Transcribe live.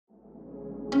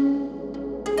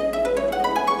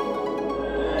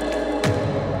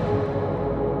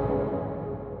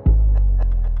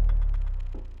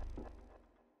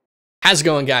How's it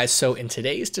going, guys? So in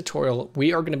today's tutorial,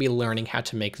 we are going to be learning how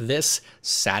to make this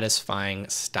satisfying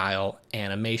style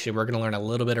animation. We're going to learn a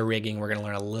little bit of rigging. We're going to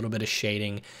learn a little bit of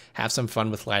shading, have some fun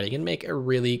with lighting, and make a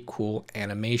really cool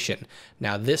animation.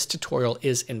 Now, this tutorial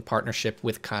is in partnership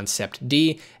with Concept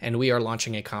D, and we are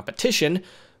launching a competition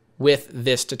with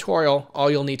this tutorial. All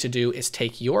you'll need to do is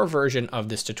take your version of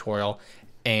this tutorial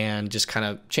and just kind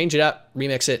of change it up,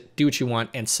 remix it, do what you want,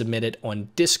 and submit it on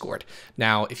Discord.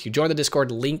 Now, if you join the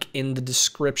Discord, link in the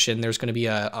description, there's going to be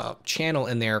a channel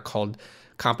in there called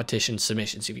Competition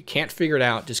Submissions. If you can't figure it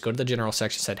out, just go to the general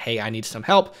section, said, hey, I need some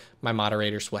help. My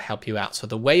moderators will help you out. So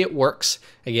the way it works,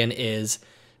 again, is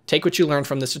take what you learned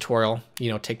from this tutorial,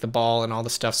 take the ball and all the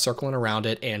stuff circling around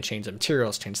it and change the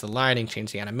materials, change the lighting,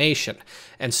 change the animation.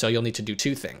 And so you'll need to do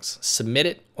two things. Submit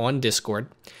it on Discord,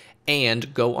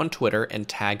 and go on Twitter and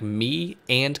tag me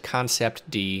and Concept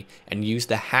D and use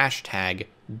the hashtag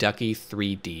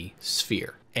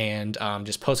Ducky3DSphere. And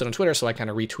just post it on Twitter so I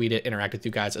kind of retweet it, interact with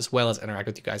you guys, as well as interact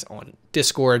with you guys on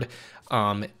Discord.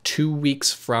 2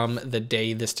 weeks from the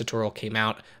day this tutorial came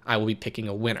out, I will be picking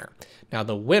a winner. Now,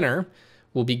 the winner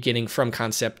will be getting from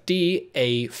Concept D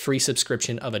a free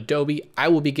subscription of Adobe. I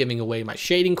will be giving away my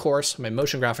shading course, my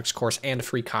motion graphics course, and a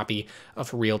free copy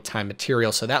of real-time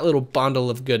material. So that little bundle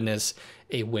of goodness,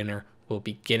 a winner will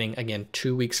be getting, again,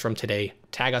 2 weeks from today.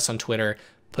 Tag us on Twitter,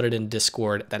 put it in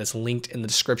Discord. That is linked in the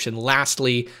description.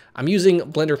 Lastly, I'm using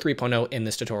Blender 3.0 in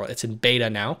this tutorial. It's in beta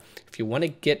now. If you want to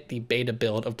get the beta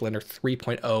build of Blender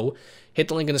 3.0, hit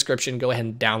the link in the description, go ahead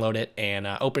and download it and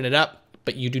open it up.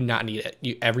 But you do not need it.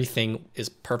 Everything is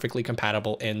perfectly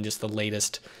compatible in just the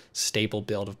latest stable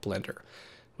build of Blender.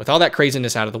 With all that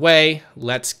craziness out of the way,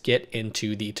 let's get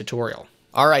into the tutorial.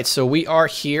 All right, so we are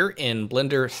here in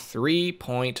Blender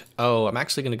 3.0. I'm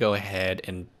actually going to go ahead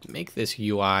and make this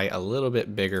UI a little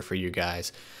bit bigger for you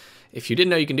guys. If you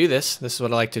didn't know you can do this, this is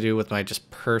what I like to do with my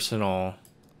just personal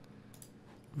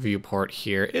viewport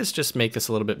here, is just make this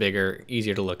a little bit bigger,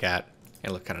 easier to look at,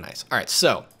 and look kind of nice. All right,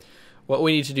 so what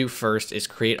we need to do first is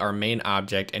create our main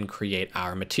object and create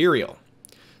our material.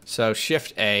 So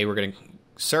Shift A, we're going to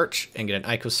search and get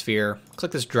an icosphere.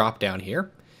 Click this drop down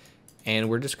here, and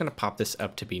we're just going to pop this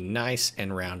up to be nice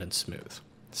and round and smooth.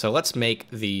 So let's make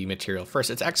the material first.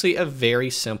 It's actually a very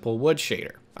simple wood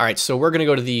shader. All right, so we're going to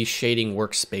go to the shading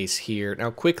workspace here.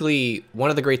 Now quickly, one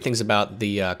of the great things about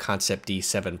the Concept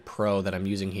D7 Pro that I'm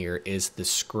using here is the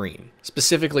screen.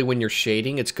 Specifically when you're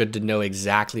shading, it's good to know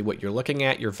exactly what you're looking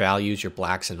at, your values, your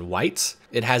blacks and whites.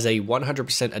 It has a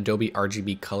 100% Adobe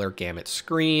RGB color gamut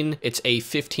screen. It's a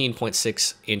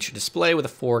 15.6-inch display with a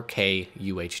 4K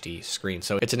UHD screen.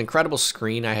 So it's an incredible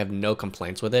screen. I have no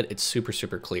complaints with it. It's super,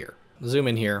 super clear. Zoom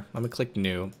in here. I'm gonna click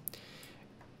New.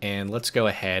 And let's go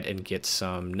ahead and get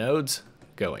some nodes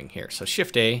going here. So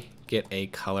Shift A, get a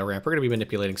color ramp. We're gonna be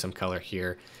manipulating some color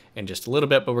here in just a little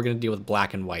bit, but we're gonna deal with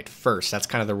black and white first. That's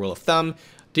kind of the rule of thumb.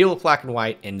 Deal with black and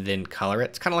white and then color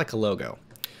it. It's kind of like a logo.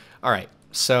 All right,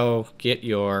 so get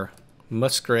your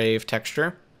Musgrave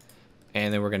texture,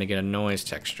 and then we're gonna get a noise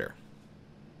texture.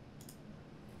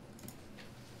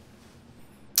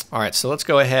 All right, so let's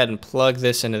go ahead and plug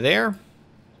this into there.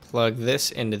 Plug this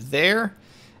into there.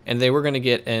 And then we're going to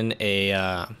get in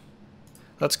a,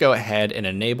 let's go ahead and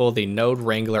enable the Node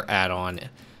Wrangler add-on.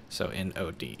 So in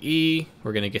ODE,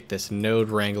 we're going to get this Node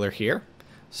Wrangler here.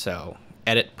 So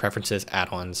edit preferences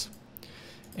add-ons.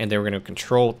 And then we're going to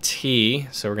control T.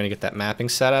 So we're going to get that mapping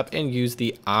set up and use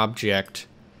the object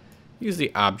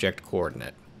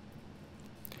coordinate.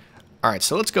 All right,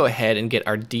 so let's go ahead and get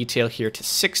our detail here to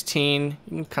 16.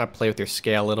 You can kind of play with your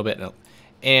scale a little bit.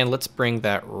 And let's bring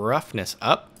that roughness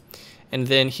up. And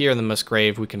then here in the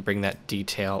Musgrave, we can bring that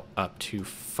detail up to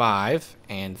 5,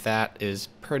 and that is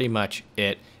pretty much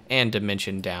it, and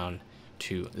dimension down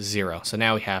to 0. So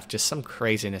now we have just some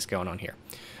craziness going on here.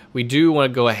 We do want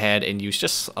to go ahead and use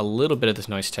just a little bit of this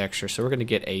noise texture, so we're going to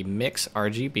get a mix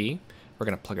RGB. We're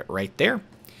going to plug it right there,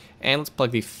 and let's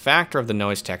plug the factor of the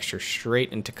noise texture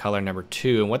straight into color number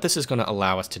 2. And what this is going to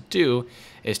allow us to do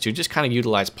is to just kind of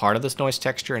utilize part of this noise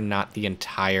texture and not the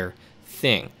entire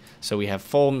thing. So we have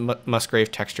full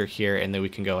Musgrave texture here, and then we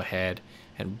can go ahead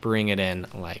and bring it in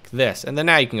like this. And then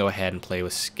now you can go ahead and play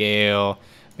with scale,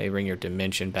 maybe bring your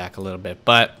dimension back a little bit,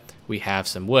 but we have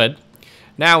some wood.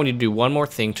 Now we need to do one more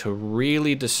thing to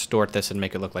really distort this and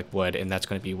make it look like wood, and that's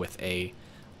going to be with a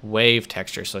wave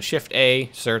texture. So Shift A,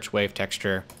 search wave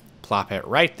texture, plop it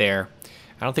right there.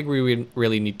 I don't think we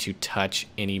really need to touch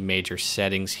any major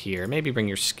settings here. Maybe bring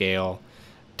your scale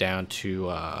down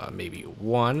to maybe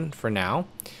 1 for now.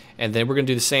 And then we're going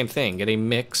to do the same thing, get a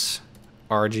mix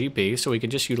RGB, so we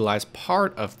can just utilize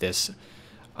part of this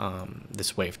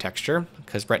this wave texture,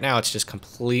 because right now it's just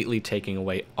completely taking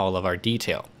away all of our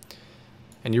detail.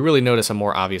 And you really notice a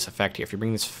more obvious effect here. If you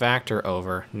bring this factor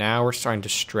over, now we're starting to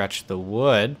stretch the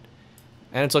wood,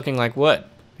 and it's looking like wood.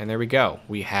 And there we go.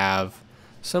 We have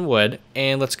some wood,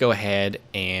 and let's go ahead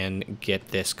and get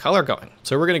this color going.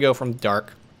 So we're going to go from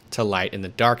dark to light in the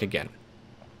dark again.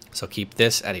 So keep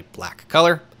this at a black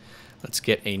color. Let's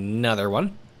get another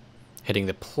one. Hitting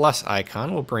the plus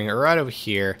icon, we'll bring it right over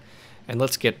here, and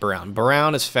let's get brown.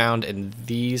 Brown is found in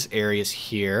these areas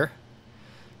here.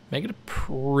 Make it a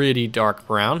pretty dark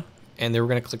brown, and then we're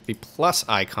going to click the plus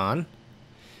icon,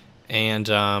 and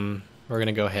we're going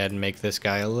to go ahead and make this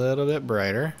guy a little bit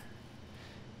brighter,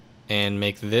 and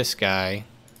make this guy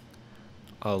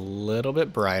a little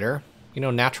bit brighter. You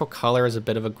know, natural color is a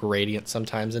bit of a gradient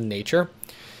sometimes in nature.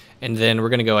 And then we're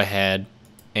going to go ahead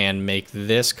and make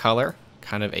this color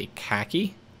kind of a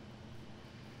khaki.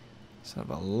 So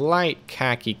a light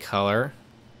khaki color.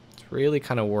 Let's really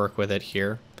kind of work with it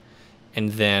here.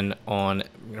 And then I'm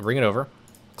going to bring it over.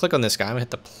 Click on this guy. I'm going to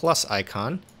hit the plus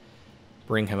icon.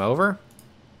 Bring him over.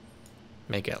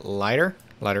 Make it lighter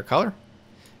color.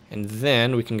 And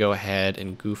then we can go ahead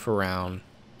and goof around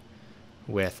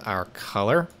with our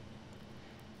color.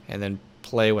 And then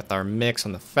play with our mix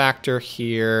on the factor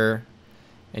here.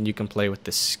 And you can play with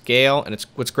the scale. And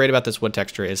what's great about this wood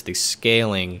texture is the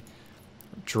scaling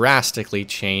drastically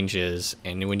changes.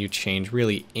 And when you change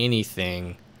really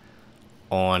anything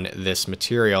on this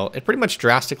material, it pretty much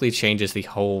drastically changes the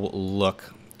whole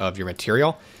look of your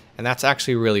material. And that's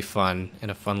actually really fun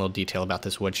and a fun little detail about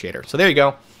this wood shader. So there you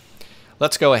go.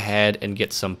 Let's go ahead and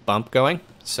get some bump going.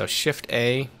 So Shift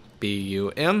A,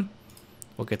 B-U-M.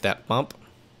 We'll get that bump.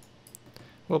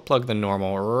 We'll plug the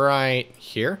normal right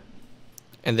here.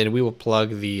 And then we will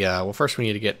plug the, well, first we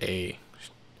need to get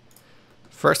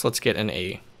let's get in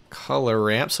a color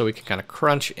ramp so we can kind of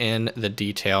crunch in the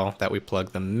detail that we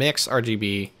plug the mix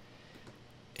RGB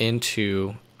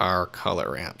into our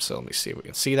color ramp. So let me see if we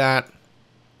can see that.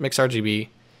 Mix RGB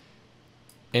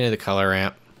into the color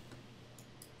ramp.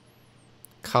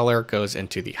 Color goes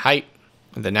into the height.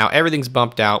 And then now everything's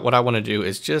bumped out. What I want to do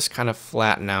is just kind of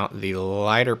flatten out the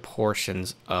lighter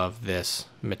portions of this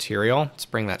material. Let's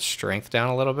bring that strength down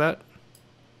a little bit.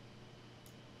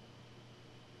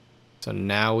 So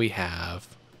now we have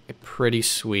a pretty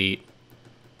sweet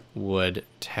wood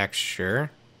texture.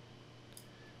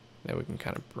 Then we can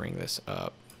kind of bring this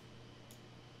up.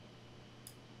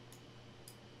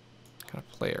 Kind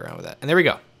of play around with that. And there we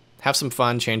go. Have some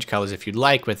fun, change colors if you'd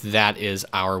like, but that is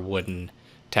our wooden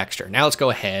texture. Now let's go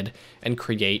ahead and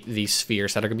create these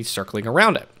spheres that are going to be circling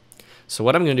around it. So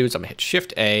what I'm going to do is I'm going to hit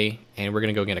Shift A, and we're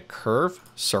going to go get a curve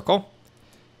circle.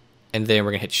 And then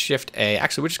we're going to hit Shift A.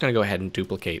 Actually, we're just going to go ahead and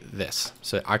duplicate this.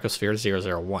 So icosphere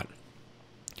 001.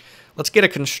 Let's get a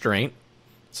constraint.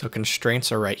 So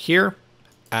constraints are right here.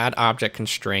 Add object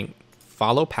constraint,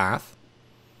 follow path.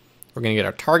 We're going to get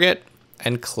our target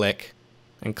and click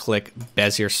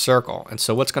Bezier circle. And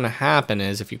so what's going to happen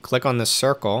is if you click on this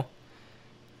circle,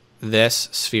 this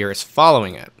sphere is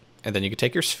following it. And then you can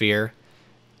take your sphere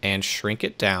and shrink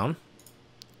it down.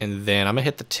 And then I'm going to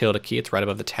hit the tilde key. It's right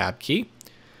above the tab key.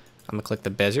 I'm going to click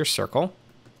the Bezier circle.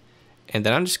 And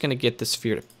then I'm just going to get the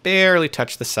sphere to barely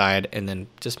touch the side. And then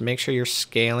just make sure you're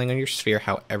scaling on your sphere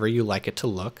however you like it to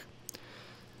look.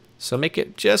 So make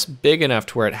it just big enough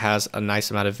to where it has a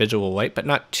nice amount of visual weight, but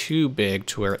not too big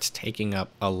to where it's taking up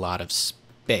a lot of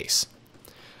space.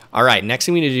 All right, next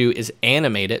thing we need to do is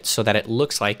animate it so that it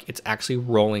looks like it's actually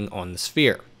rolling on the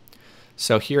sphere.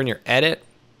 So here in your edit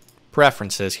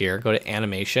preferences here, go to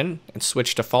animation and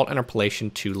switch default interpolation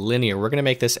to linear. We're gonna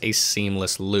make this a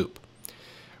seamless loop.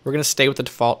 We're gonna stay with the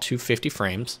default 250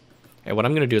 frames. And what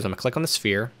I'm gonna do is I'm gonna click on the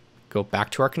sphere, go back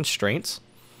to our constraints.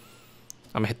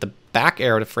 I'm gonna hit the back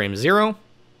arrow to frame 0,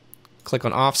 click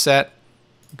on offset,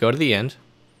 go to the end,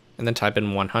 and then type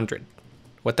in 100.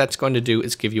 What that's going to do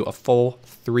is give you a full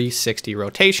 360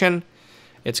 rotation.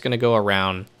 It's going to go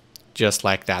around just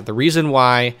like that. The reason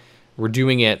why we're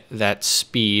doing it that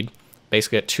speed,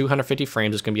 basically at 250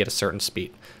 frames, is going to be at a certain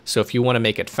speed. So if you want to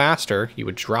make it faster, you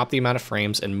would drop the amount of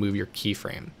frames and move your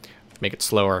keyframe. To make it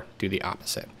slower, do the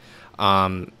opposite.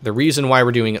 The reason why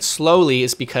we're doing it slowly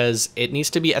is because it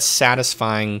needs to be as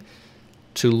satisfying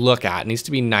to look at. It needs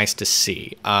to be nice to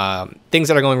see. Things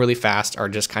that are going really fast are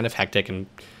just kind of hectic and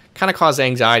kind of cause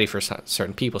anxiety for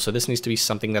certain people. So this needs to be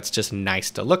something that's just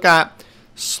nice to look at,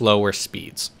 slower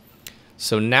speeds.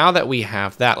 So now that we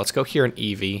have that, let's go here in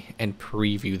Eevee and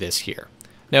preview this here.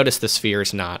 Notice the sphere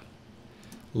is not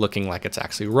looking like it's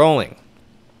actually rolling.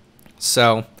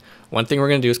 So One thing we're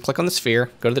going to do is click on the sphere,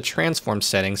 go to the transform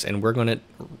settings, and we're going to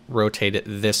rotate it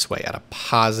this way at a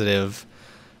positive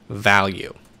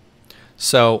value.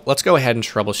 So let's go ahead and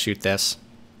troubleshoot this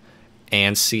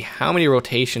and see how many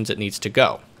rotations it needs to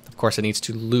go. Of course, it needs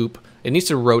to loop, it needs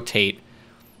to rotate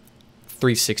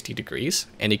 360 degrees,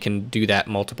 and it can do that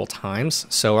multiple times.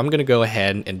 So I'm going to go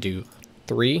ahead and do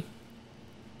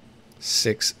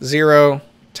 360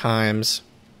 times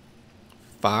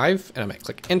 5, and I'm going to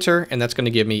click enter, and that's going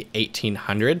to give me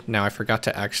 1800. Now I forgot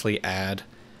to actually add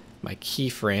my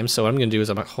keyframe, so what I'm going to do is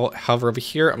I'm going to hover over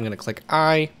here, I'm going to click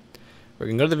I, we're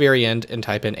going to go to the very end and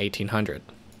type in 1800.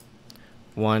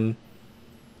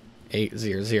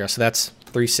 1800, so that's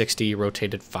 360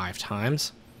 rotated 5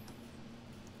 times.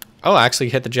 Oh, I actually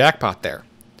hit the jackpot there.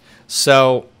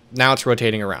 So now it's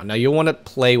rotating around. Now you'll want to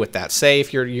play with that. Say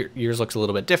if yours looks a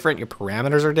little bit different, your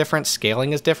parameters are different,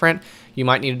 scaling is different, you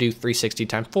might need to do 360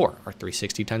 times 4 or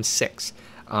 360 times 6.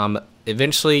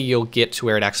 Eventually you'll get to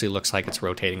where it actually looks like it's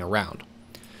rotating around.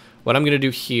 What I'm going to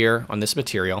do here on this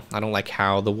material, I don't like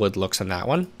how the wood looks on that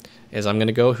one, is I'm going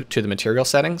to go to the material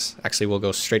settings. Actually, we'll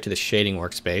go straight to the shading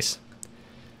workspace.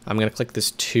 I'm going to click this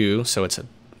 2 so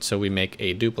we make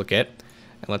a duplicate.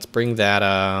 And let's bring that,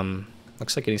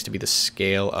 looks like it needs to be the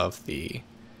scale of the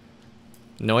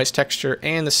noise texture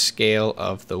and the scale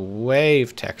of the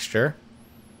wave texture,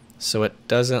 so it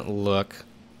doesn't look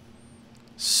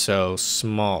so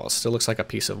small. It still looks like a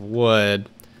piece of wood,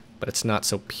 but it's not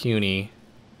so puny.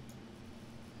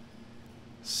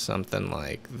 Something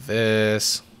like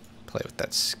this. Play with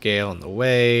that scale and the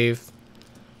wave.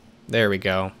 There we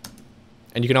go.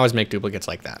 And you can always make duplicates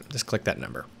like that. Just click that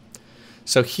number.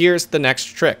 So here's the next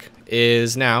trick,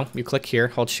 is now you click here,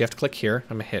 hold shift, click here.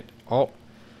 I'm gonna hit Alt,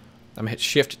 I'm gonna hit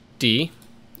Shift D,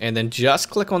 and then just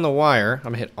click on the wire.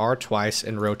 I'm gonna hit R twice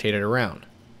and rotate it around.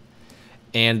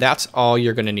 And that's all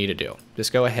you're gonna need to do.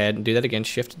 Just go ahead and do that again,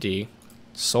 Shift D,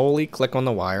 solely click on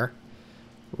the wire,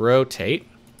 rotate,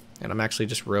 and I'm actually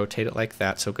just rotate it like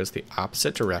that so it goes the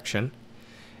opposite direction.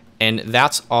 And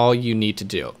that's all you need to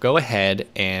do. Go ahead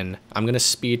and I'm gonna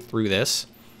speed through this.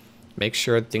 Make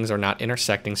sure things are not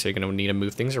intersecting, so you're going to need to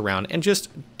move things around, and just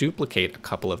duplicate a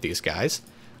couple of these guys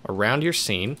around your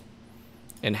scene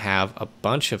and have a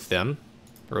bunch of them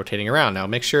rotating around. Now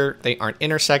make sure they aren't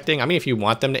intersecting. I mean, if you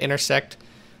want them to intersect,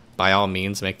 by all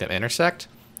means make them intersect.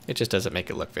 It just doesn't make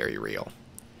it look very real.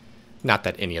 Not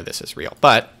that any of this is real,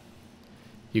 but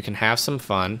you can have some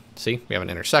fun. See, we have an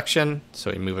intersection, so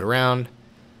we move it around.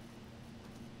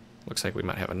 Looks like we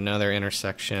might have another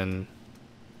intersection.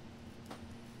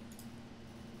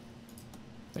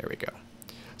 There we go.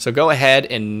 So go ahead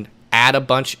and add a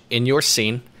bunch in your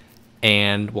scene,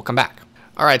 and we'll come back.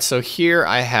 All right, so here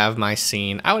I have my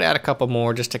scene. I would add a couple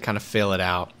more just to kind of fill it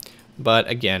out. But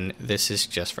again, this is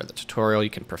just for the tutorial. You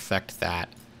can perfect that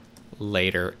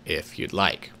later if you'd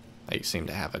like. I seem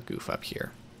to have a goof up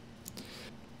here.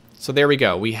 So there we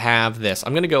go. We have this.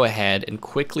 I'm going to go ahead and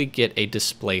quickly get a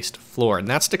displaced floor, and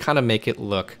that's to kind of make it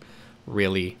look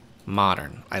really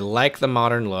modern. I like the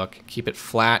modern look. Keep it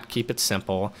flat, keep it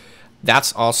simple.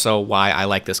 That's also why I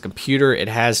like this computer. It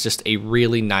has just a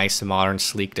really nice, modern,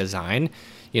 sleek design.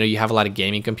 You know, you have a lot of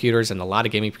gaming computers, and a lot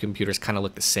of gaming computers kind of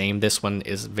look the same. This one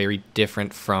is very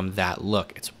different from that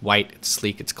look. It's white, it's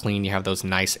sleek, it's clean. You have those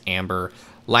nice amber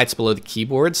lights below the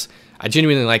keyboards. I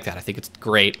genuinely like that. I think it's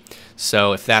great.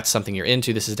 So if that's something you're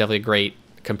into, this is definitely a great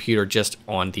computer just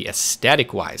on the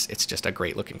aesthetic wise. It's just a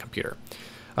great looking computer.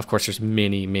 Of course, there's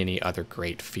many, many other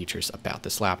great features about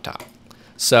this laptop.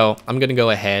 So I'm going to go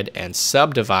ahead and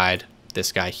subdivide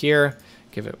this guy here.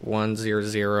 Give it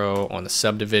 100 on the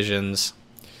subdivisions.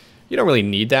 You don't really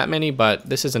need that many, but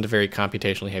this isn't a very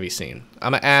computationally heavy scene.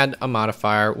 I'm going to add a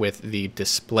modifier with the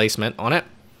displacement on it.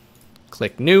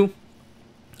 Click New.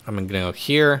 I'm going to go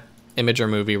here, Image or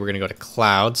Movie. We're going to go to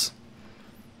Clouds.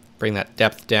 Bring that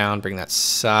depth down, bring that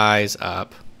size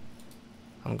up.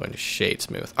 I'm going to Shade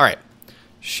Smooth. All right.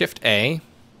 Shift A,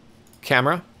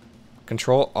 camera,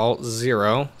 Control Alt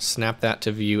 0, snap that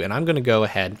to view, and I'm going to go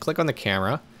ahead and click on the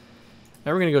camera.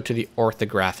 Now we're going to go to the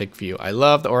orthographic view. I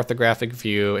love the orthographic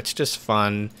view. It's just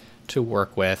fun to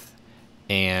work with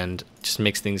and just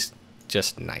makes things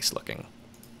just nice looking.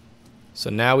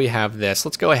 So now we have this.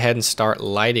 Let's go ahead and start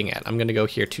lighting it. I'm going to go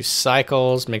here to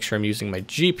Cycles, make sure I'm using my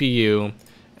GPU,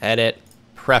 Edit,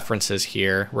 Preferences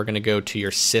here. We're going to go to your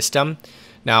system.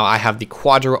 Now I have the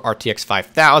Quadro RTX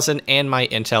 5000 and my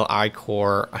Intel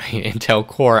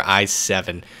Core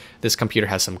i7. This computer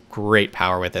has some great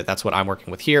power with it. That's what I'm working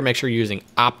with here. Make sure you're using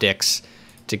optics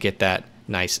to get that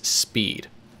nice speed.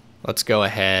 Let's go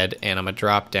ahead and I'm gonna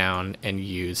drop down and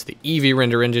use the Eevee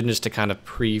render engine just to kind of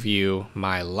preview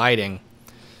my lighting.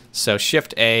 So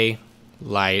Shift A,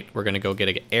 light, we're gonna go get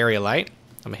an area light.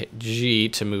 I'm gonna hit G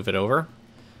to move it over.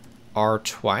 R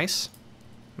twice,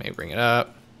 maybe bring it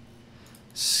up.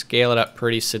 Scale it up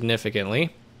pretty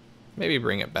significantly. Maybe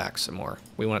bring it back some more.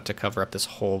 We want it to cover up this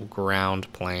whole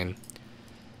ground plane.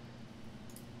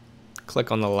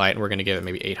 Click on the light, and we're gonna give it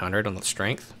maybe 800 on the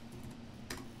strength.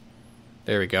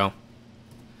 There we go.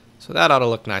 So that ought to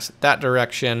look nice at that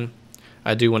direction.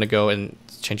 I do want to go and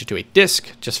change it to a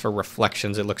disc just for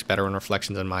reflections. It looks better in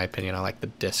reflections in my opinion. I like the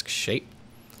disc shape.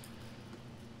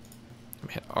 I'm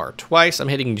gonna hit R twice. I'm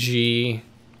hitting G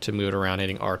to move it around,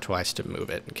 hitting R twice to move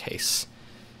it in case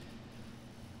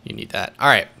you need that. All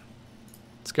right,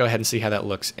 let's go ahead and see how that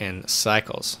looks in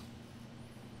cycles.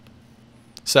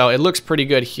 So it looks pretty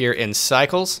good here in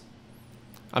cycles.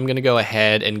 I'm gonna go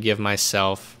ahead and give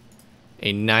myself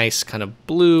a nice kind of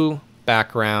blue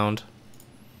background.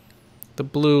 The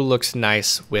blue looks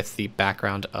nice with the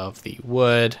background of the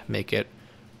wood. Make it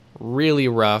really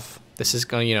rough. This is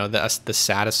going, you know, the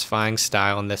satisfying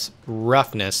style, and this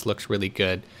roughness looks really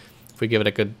good. If we give it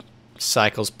a good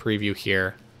cycles preview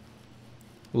here,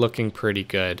 looking pretty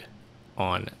good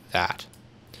on that.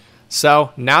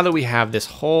 So now that we have this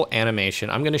whole animation,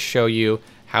 I'm going to show you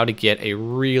how to get a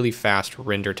really fast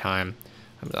render time.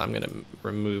 I'm going to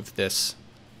remove this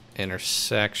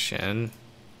intersection.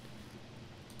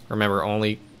 Remember,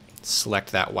 only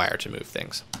select that wire to move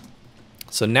things.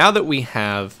 So now that we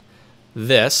have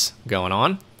this going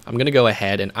on, I'm going to go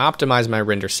ahead and optimize my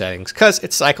render settings because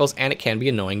it cycles and it can be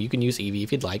annoying. You can use Eevee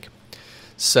if you'd like.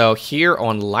 So here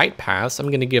on light paths, I'm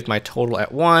going to give my total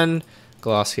at 1,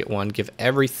 glossy at 1, give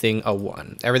everything a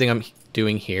 1. Everything I'm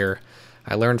doing here,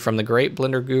 I learned from the great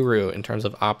Blender guru in terms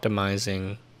of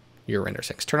optimizing your render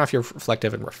settings. Turn off your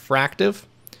reflective and refractive.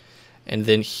 And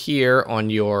then here on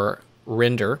your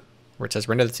render, where it says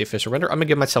render, that's the official render, I'm gonna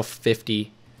give myself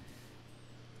 50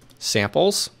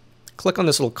 samples. Click on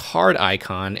this little card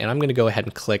icon, and I'm gonna go ahead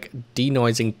and click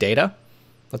denoising data.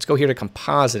 Let's go here to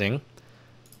compositing.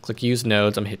 Click use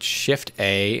nodes. I'm gonna hit Shift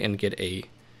A and get a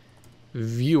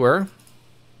viewer.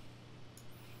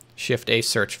 Shift A,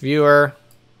 search viewer.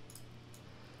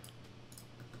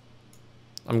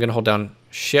 I'm gonna hold down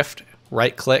Shift,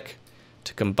 right click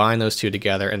to combine those two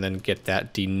together and then get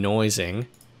that denoising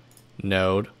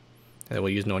node. And then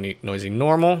we'll use noisy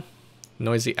normal,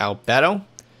 noisy albedo.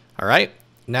 All right,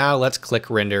 now let's click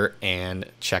render and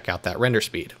check out that render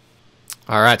speed.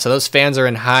 All right, so those fans are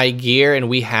in high gear and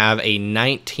we have a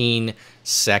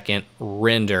 19-second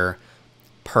render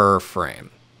per frame.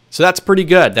 So that's pretty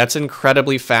good. That's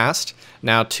incredibly fast.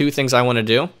 Now, two things I want to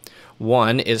do.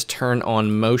 One is turn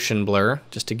on motion blur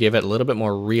just to give it a little bit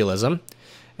more realism.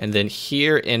 And then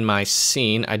here in my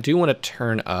scene, I do want to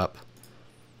turn up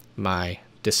my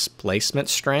displacement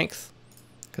strength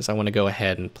because I want to go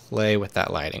ahead and play with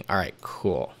that lighting. All right,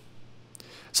 cool.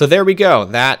 So there we go.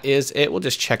 That is it. We'll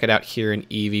just check it out here in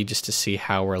Eevee just to see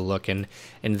how we're looking.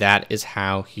 And that is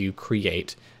how you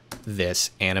create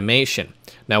this animation.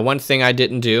 Now, one thing I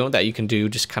didn't do that you can do,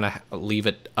 just kind of leave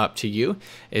it up to you,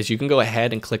 is you can go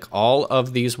ahead and click all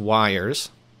of these wires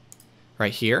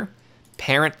right here,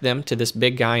 parent them to this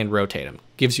big guy and rotate them.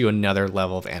 Gives you another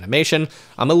level of animation.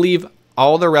 I'm gonna leave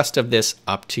all the rest of this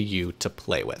up to you to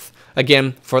play with.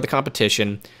 Again, for the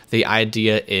competition, the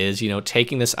idea is, you know,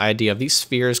 taking this idea of these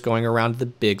spheres going around the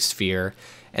big sphere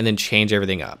and then change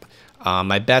everything up.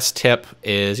 My best tip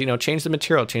is, you know, change the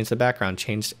material, change the background,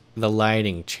 change the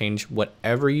lighting, change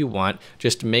whatever you want,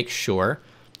 just to make sure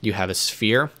you have a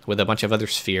sphere with a bunch of other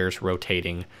spheres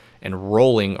rotating and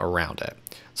rolling around it.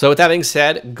 So with that being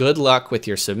said, good luck with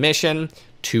your submission.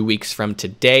 2 weeks from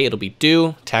today, it'll be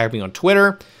due. Tag me on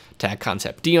Twitter, tag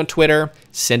ConceptD on Twitter,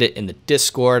 send it in the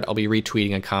Discord. I'll be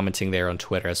retweeting and commenting there on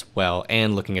Twitter as well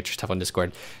and looking at your stuff on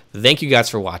Discord. Thank you guys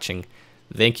for watching.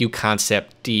 Thank you,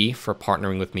 ConceptD, for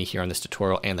partnering with me here on this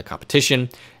tutorial and the competition,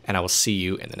 and I will see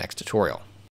you in the next tutorial.